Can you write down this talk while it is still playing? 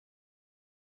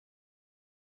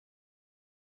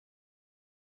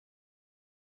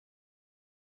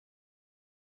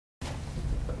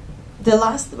the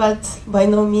last but by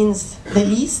no means the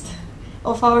least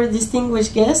of our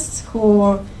distinguished guests,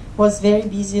 who was very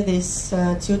busy these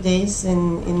 2 days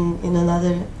in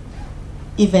another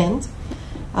event,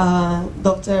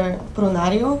 Dr.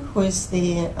 Prunariu, who is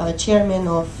the chairman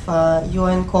of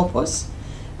UN COPUOS,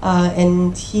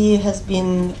 and he has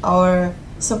been our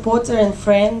supporter and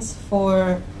friend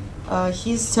for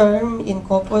his term in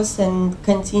COPUOS and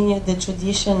continued the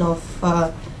tradition of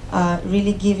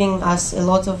really giving us a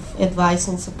lot of advice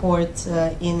and support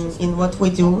in what we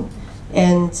do,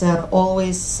 and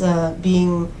always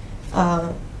being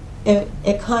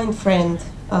a kind friend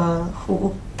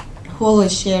who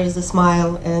always shares a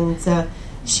smile and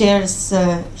shares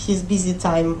his busy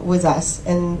time with us.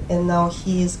 And now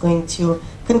he is going to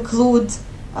conclude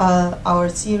our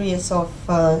series of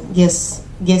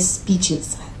guest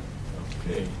speeches.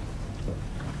 Okay.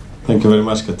 Thank you very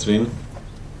much, Catherine.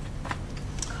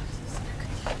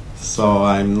 So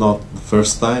I'm not the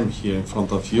first time here in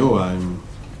front of you. I'm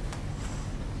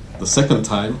the second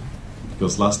time,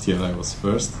 because last year I was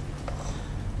first.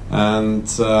 And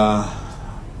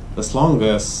as long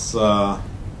as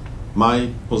my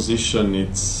position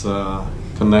is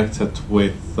connected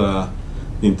with the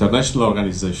international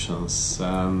organizations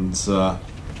and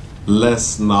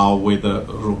less now with the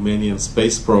Romanian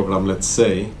space program, let's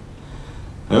say,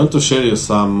 I want to share you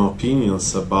some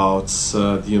opinions about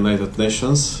the United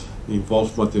Nations, the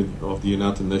involvement of the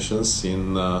United Nations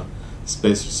in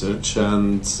space research,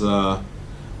 and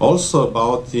also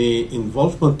about the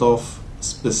involvement of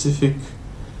specific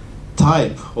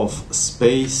type of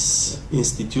space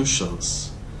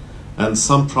institutions and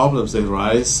some problems they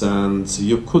rise, and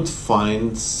you could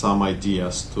find some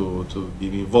ideas to be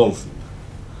involved in.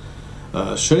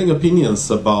 Sharing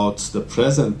opinions about the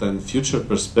present and future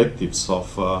perspectives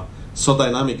of so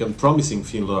dynamic and promising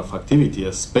field of activity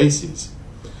as space is,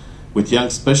 with young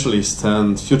specialists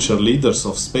and future leaders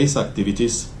of space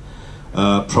activities,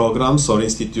 programs or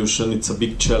institutions, it's a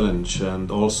big challenge and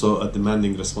also a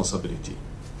demanding responsibility.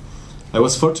 I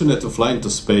was fortunate to fly into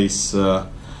space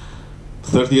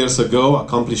 30 years ago,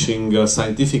 accomplishing a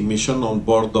scientific mission on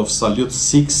board of Salyut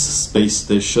 6 space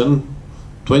station,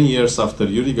 20 years after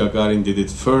Yuri Gagarin did it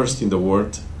first in the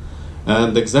world,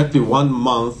 and exactly 1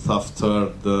 month after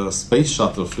the space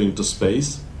shuttle flew into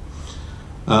space.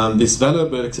 And this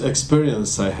valuable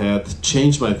experience I had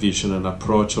changed my vision and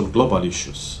approach on global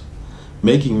issues,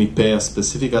 making me pay a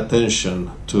specific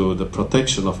attention to the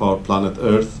protection of our planet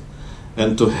Earth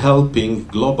and to helping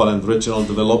global and regional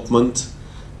development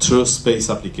through space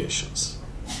applications.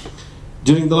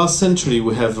 During the last century,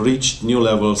 we have reached new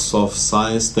levels of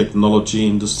science, technology,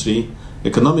 industry,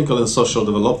 economical and social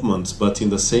development, but in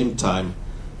the same time,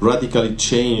 radically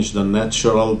changed the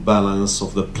natural balance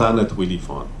of the planet we live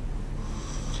on.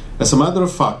 As a matter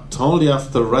of fact, only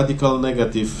after radical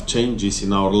negative changes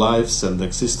in our lives and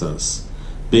existence,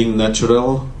 being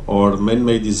natural or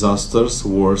man-made disasters,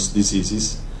 wars,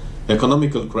 diseases,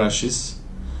 economical crashes,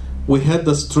 we had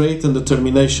the strength and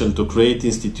determination to create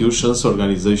institutions,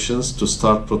 organizations to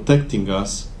start protecting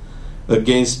us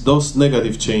against those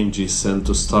negative changes and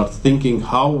to start thinking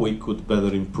how we could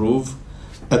better improve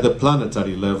at the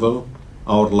planetary level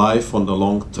our life on the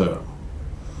long term.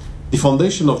 The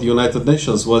foundation of the United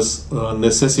Nations was a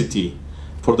necessity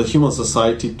for the human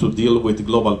society to deal with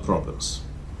global problems.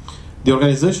 The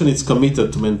organization is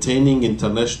committed to maintaining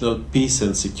international peace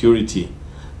and security,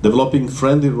 developing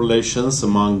friendly relations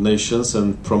among nations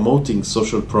and promoting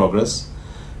social progress,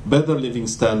 better living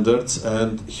standards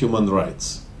and human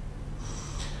rights.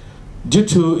 Due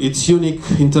to its unique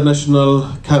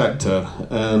international character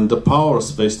and the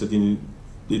powers vested in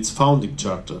its founding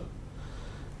charter,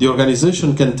 the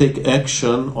organization can take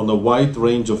action on a wide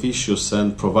range of issues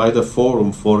and provide a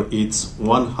forum for its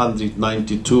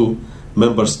 192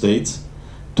 member states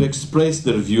to express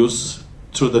their views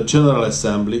through the General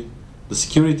Assembly, the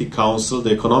Security Council,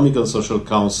 the Economic and Social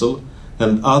Council,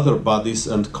 and other bodies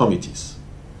and committees.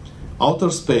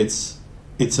 Outer space,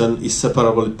 it's an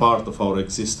inseparable part of our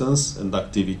existence and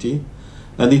activity,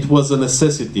 and it was a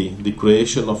necessity, the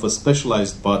creation of a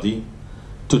specialized body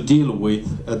to deal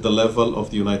with at the level of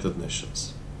the United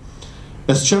Nations.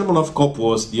 As chairman of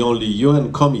COPUOS, the only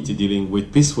UN committee dealing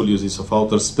with peaceful uses of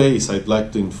outer space, I'd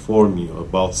like to inform you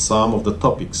about some of the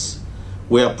topics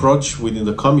we approach within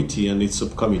the committee and its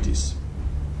subcommittees.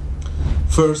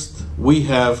 First, we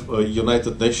have a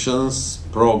United Nations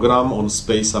program on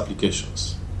space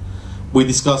applications. We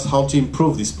discuss how to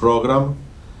improve this program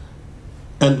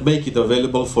and make it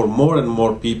available for more and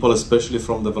more people, especially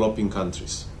from developing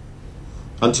countries.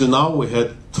 Until now, we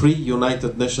had 3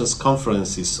 United Nations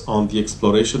conferences on the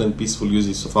exploration and peaceful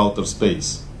uses of outer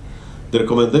space. The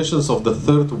recommendations of the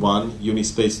third one,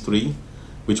 Unispace 3,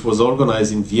 which was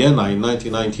organized in Vienna in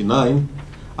 1999,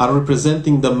 are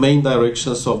representing the main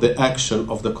directions of the action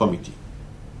of the committee.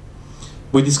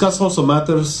 We discuss also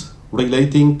matters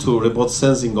relating to remote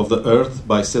sensing of the Earth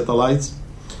by satellites,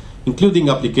 including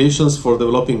applications for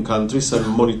developing countries and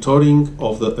monitoring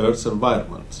of the Earth's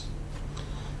environment.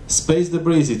 Space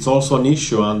debris is also an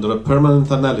issue under a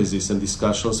permanent analysis and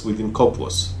discussions within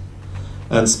COPUOS,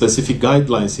 and specific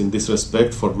guidelines in this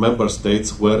respect for member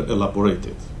states were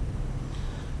elaborated.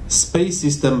 Space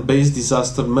system-based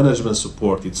disaster management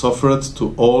support is offered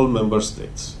to all member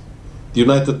states. The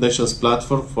United Nations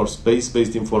Platform for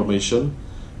Space-Based Information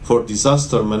for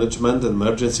Disaster Management and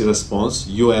Emergency Response,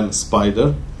 UN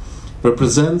SPIDER,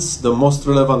 represents the most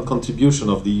relevant contribution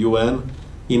of the UN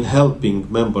in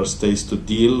helping member states to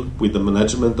deal with the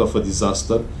management of a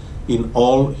disaster in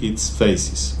all its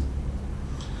phases.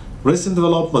 Recent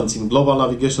developments in global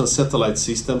navigation satellite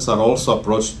systems are also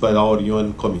approached by our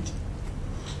UN committee.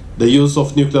 The use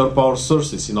of nuclear power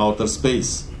sources in outer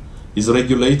space is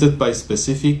regulated by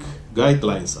specific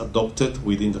guidelines adopted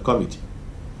within the committee.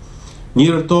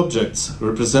 Near-Earth objects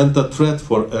represent a threat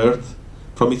for Earth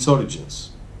from its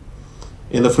origins.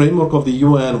 In the framework of the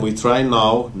UN, we try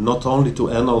now not only to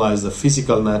analyze the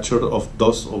physical nature of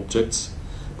those objects,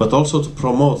 but also to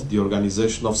promote the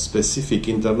organization of specific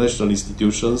international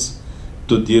institutions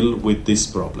to deal with this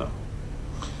problem.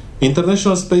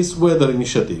 International Space Weather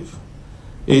Initiative.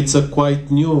 It's a quite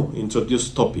new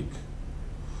introduced topic.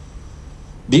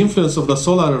 The influence of the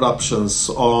solar eruptions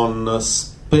on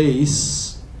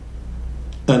space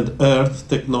and Earth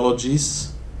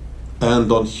technologies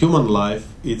and on human life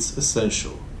is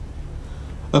essential.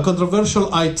 A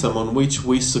controversial item on which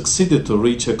we succeeded to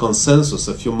reach a consensus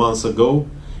a few months ago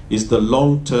is the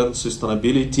long-term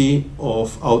sustainability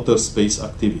of outer space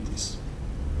activities.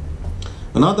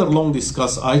 Another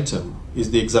long-discussed item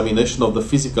is the examination of the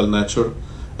physical nature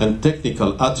and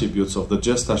technical attributes of the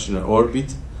geostationary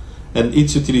orbit and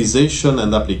its utilization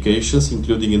and applications,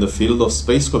 including in the field of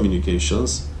space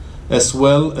communications, as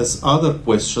well as other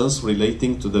questions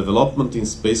relating to development in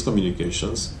space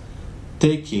communications,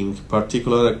 taking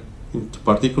into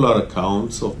particular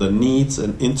accounts of the needs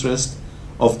and interests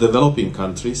of developing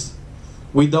countries,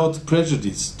 without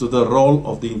prejudice to the role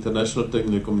of the International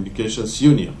Telecommunications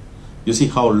Union. You see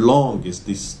how long is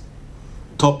this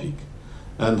topic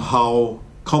and how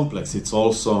complex it's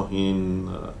also in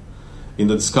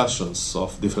the discussions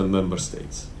of different member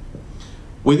states.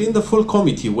 Within the full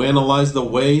committee, we analyze the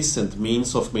ways and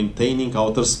means of maintaining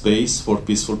outer space for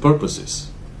peaceful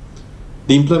purposes.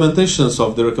 The implementations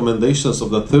of the recommendations of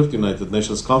the Third United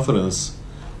Nations Conference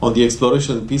on the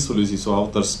exploration and peaceful uses of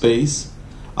outer space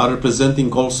are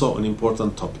representing also an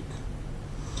important topic.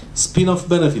 Spin-off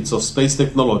benefits of space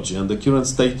technology and the current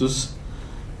status,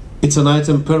 it's an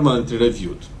item permanently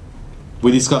reviewed.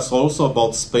 We discuss also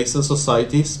about space and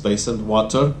society, space and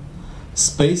water,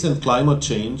 space and climate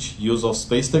change, use of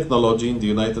space technology in the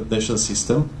United Nations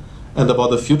system, and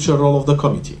about the future role of the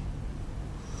committee.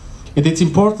 It is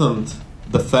important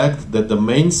the fact that the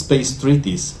main space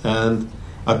treaties and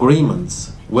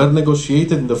agreements were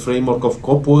negotiated in the framework of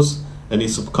COPUOS and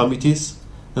its subcommittees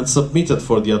and submitted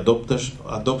for the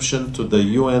adoption to the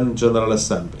UN General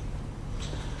Assembly.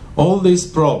 All these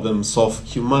problems of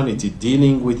humanity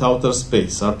dealing with outer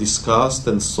space are discussed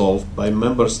and solved by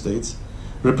member states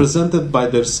represented by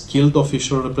their skilled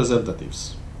official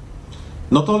representatives.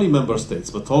 Not only member states,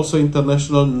 but also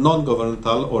international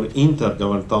non-governmental or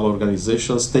intergovernmental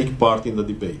organizations take part in the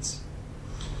debates.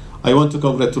 I want to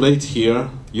congratulate here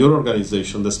your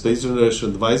organization, the Space Generation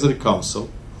Advisory Council,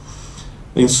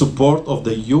 in support of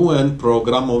the UN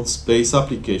program on space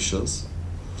applications,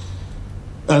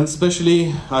 and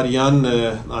especially Ariane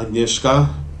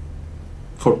Agnieszka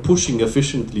for pushing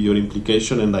efficiently your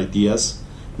implication and ideas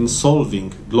in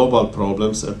solving global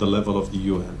problems at the level of the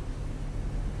UN.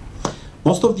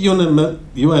 Most of the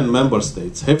UN member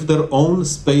states have their own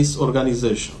space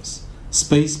organizations,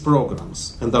 space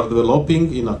programs, and are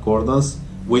developing in accordance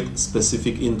with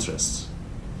specific interests.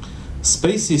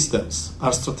 Space systems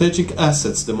are strategic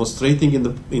assets demonstrating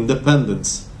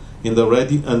independence and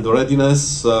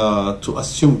readiness to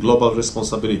assume global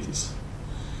responsibilities.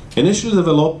 Initially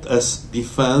developed as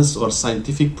defense or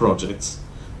scientific projects,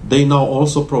 they now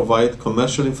also provide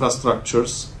commercial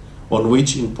infrastructures on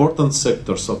which important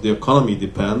sectors of the economy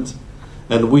depend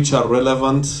and which are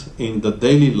relevant in the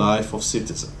daily life of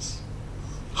citizens.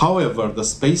 However, the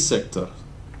space sector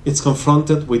is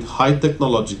confronted with high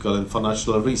technological and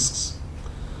financial risks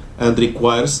and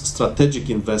requires strategic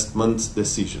investment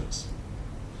decisions.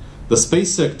 The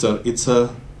space sector is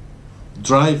a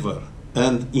driver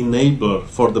and enabler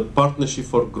for the Partnership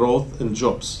for Growth and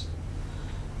Jobs.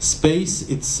 Space,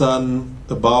 it's an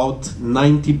about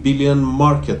 90 billion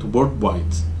market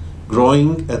worldwide,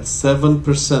 growing at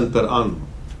 7% per annum.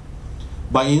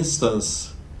 By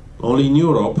instance, only in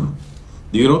Europe,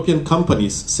 the European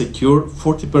companies secure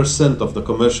 40% of the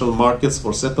commercial markets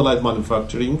for satellite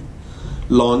manufacturing,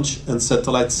 launch, and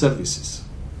satellite services.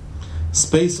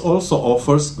 Space also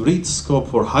offers great scope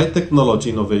for high technology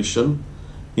innovation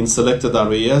in selected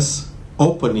areas,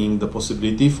 opening the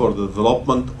possibility for the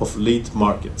development of lead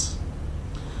markets.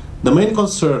 The main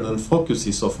concern and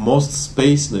focuses of most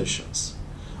space nations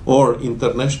or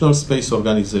international space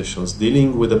organizations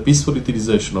dealing with the peaceful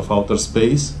utilization of outer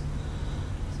space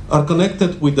are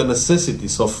connected with the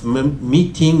necessities of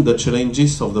meeting the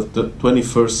challenges of the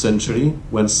 21st century,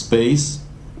 when space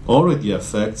already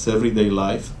affects everyday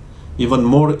life even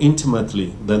more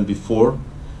intimately than before,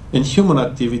 and human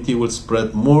activity will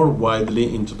spread more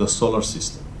widely into the solar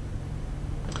system.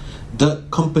 The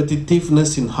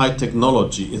competitiveness in high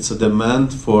technology is a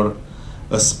demand for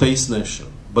a space nation,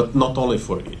 but not only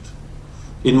for it.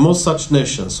 In most such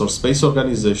nations or space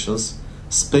organizations,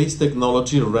 space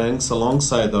technology ranks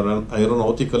alongside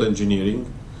aeronautical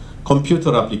engineering,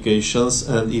 computer applications,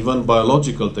 and even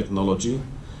biological technology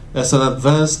as an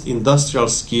advanced industrial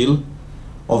skill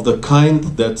of the kind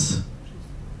that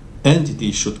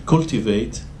entity should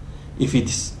cultivate if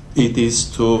it is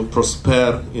to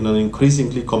prosper in an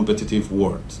increasingly competitive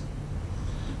world.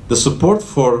 The support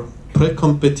for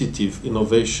pre-competitive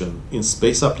innovation in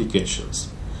space applications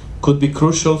could be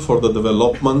crucial for the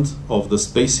development of the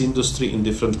space industry in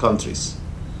different countries.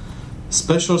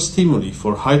 Special stimuli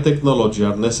for high technology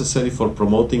are necessary for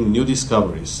promoting new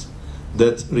discoveries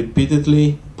that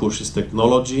repeatedly pushes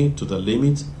technology to the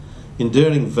limit in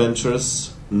daring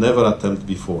ventures never attempted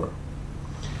before.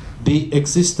 The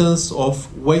existence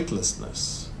of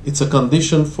weightlessness, it's a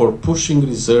condition for pushing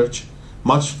research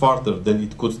much farther than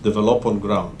it could develop on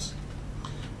ground.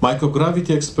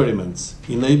 Microgravity experiments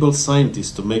enable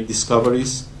scientists to make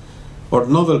discoveries or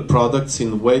novel products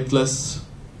in weightless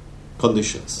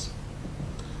conditions.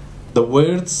 The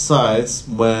weird sights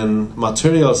when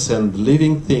materials and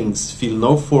living things feel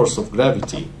no force of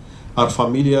gravity are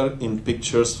familiar in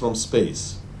pictures from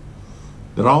space.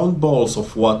 Round balls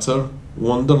of water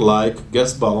wander like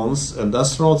gas balloons, and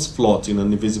astronauts float in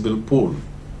an invisible pool.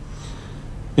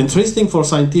 Interesting for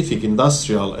scientific,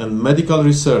 industrial, and medical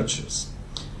researchers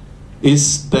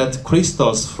is that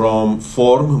crystals form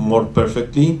more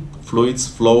perfectly, fluids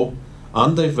flow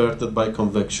undiverted by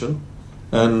convection,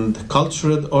 and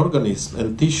cultured organisms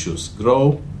and tissues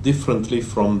grow differently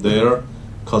from their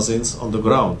cousins on the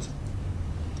ground.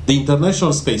 The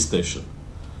International Space Station,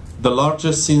 the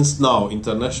largest since now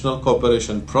international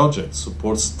cooperation project,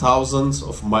 supports thousands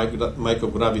of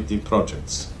microgravity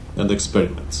projects and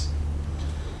experiments.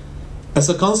 As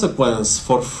a consequence,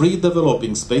 for free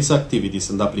developing space activities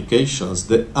and applications,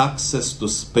 the access to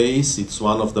space is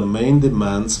one of the main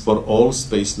demands for all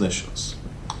space nations.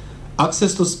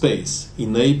 Access to space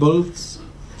enables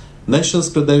nations'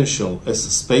 credential as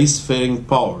spacefaring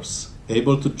powers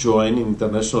able to join in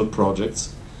international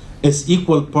projects as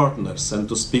equal partners and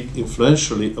to speak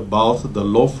influentially about the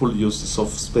lawful uses of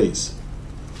space.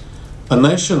 A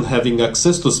nation having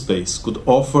access to space could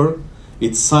offer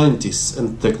its scientists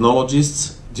and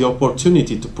technologists the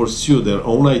opportunity to pursue their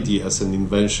own ideas and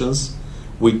inventions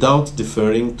without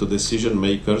deferring to decision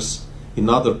makers in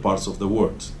other parts of the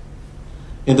world.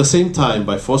 In the same time,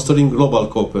 by fostering global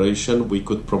cooperation, we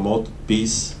could promote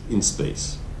peace in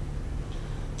space.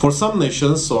 For some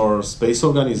nations or space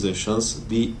organizations,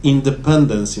 the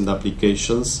independence in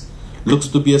applications looks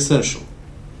to be essential.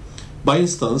 By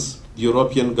instance, the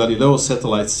European Galileo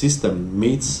satellite system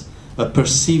meets a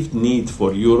perceived need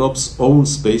for Europe's own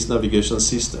space navigation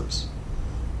systems.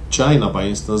 China, by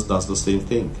instance, does the same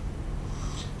thing.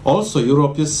 Also,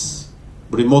 Europe's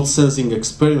remote sensing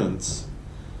experiments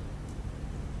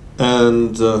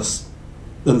and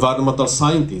environmental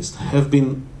scientists have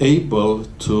been able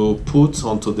to put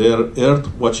onto their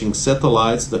Earth-watching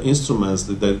satellites the instruments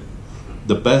that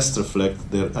the best reflect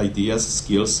their ideas,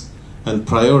 skills, and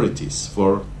priorities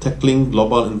for tackling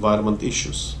global environment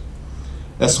issues,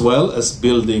 as well as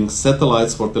building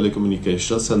satellites for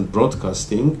telecommunications and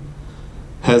broadcasting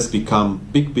has become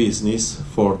big business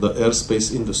for the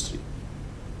airspace industry.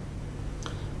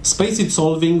 Space is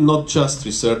solving not just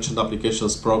research and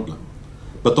applications problem,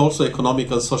 but also economic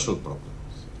and social problems.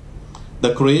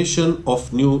 The creation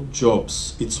of new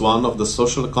jobs is one of the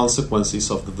social consequences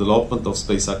of the development of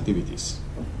space activities.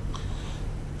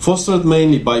 Fostered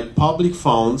mainly by public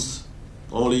funds,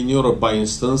 only in Europe, by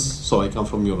instance, so I come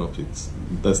from Europe,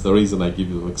 That's the reason I give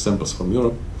you examples from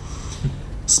Europe.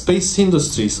 Space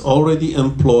industries already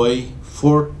employ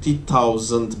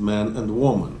 40,000 men and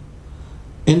women.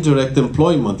 Indirect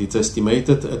employment is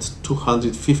estimated at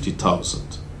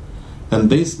 250,000. And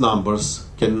these numbers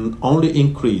can only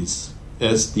increase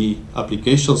as the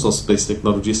applications of space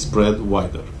technology spread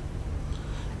wider.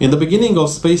 In the beginning of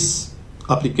space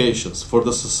applications for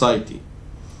the society,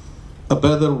 a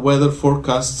better weather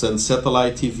forecasts and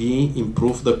satellite TV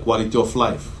improve the quality of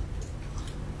life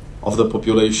of the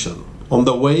population. On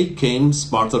the way came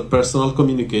smarter personal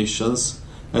communications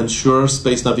and surer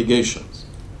space navigation.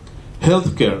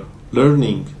 Healthcare,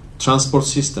 learning, transport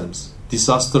systems,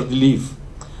 disaster relief,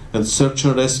 and search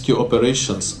and rescue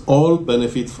operations all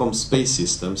benefit from space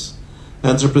systems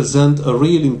and represent a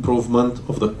real improvement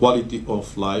of the quality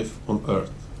of life on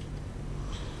Earth.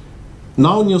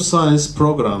 Now new science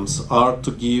programs are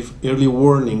to give early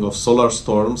warning of solar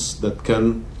storms that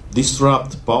can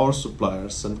disrupt power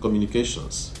suppliers and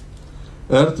communications.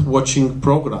 Earth-watching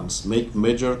programs make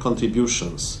major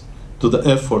contributions to the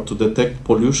effort to detect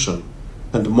pollution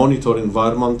and monitor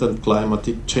environment and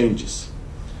climatic changes.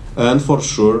 And for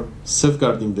sure,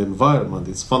 safeguarding the environment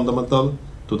is fundamental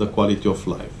to the quality of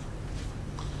life.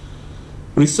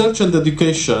 Research and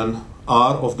education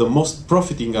are of the most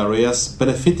profiting areas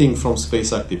benefiting from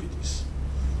space activities.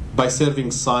 By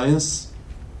serving science,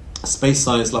 space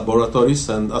science laboratories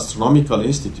and astronomical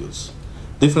institutes,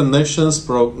 different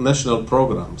national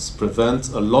programs prevent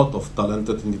a lot of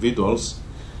talented individuals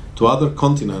to other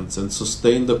continents and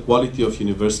sustain the quality of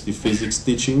university physics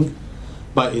teaching.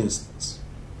 By instance,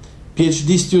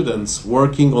 PhD students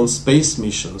working on space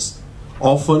missions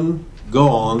often go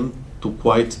on to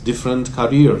quite different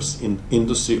careers in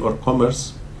industry or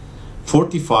commerce,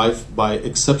 fortified by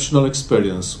exceptional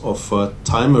experience of a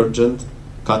time-urgent,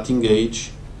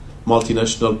 cutting-edge,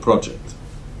 multinational project.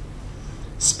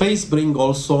 Space brings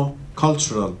also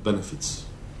cultural benefits.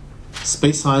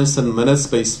 Space science and managed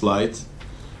space flight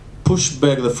push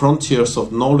back the frontiers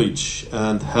of knowledge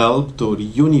and help to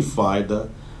reunify the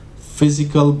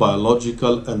physical,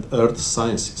 biological, and earth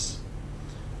sciences.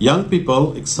 Young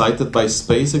people excited by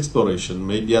space exploration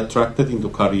may be attracted into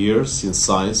careers in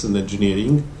science and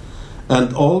engineering,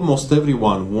 and almost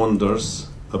everyone wonders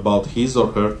about his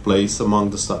or her place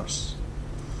among the stars.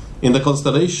 In the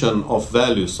constellation of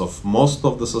values of most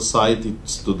of the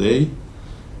societies today,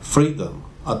 freedom,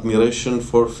 admiration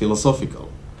for philosophical,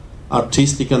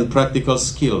 artistic and practical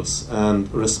skills,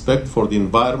 and respect for the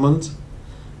environment,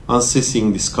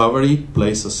 unceasing discovery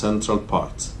plays a central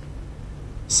part.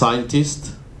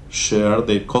 Scientists share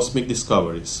their cosmic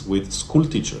discoveries with school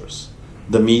teachers,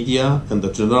 the media, and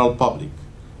the general public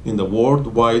in the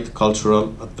worldwide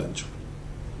cultural adventure.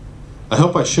 I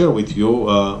hope I share with you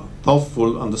a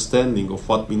thoughtful understanding of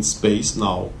what means space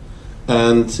now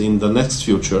and in the next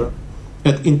future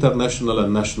at international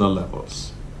and national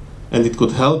levels. And it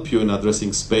could help you in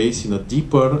addressing space in a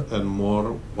deeper and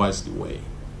more wisely way.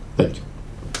 Thank you.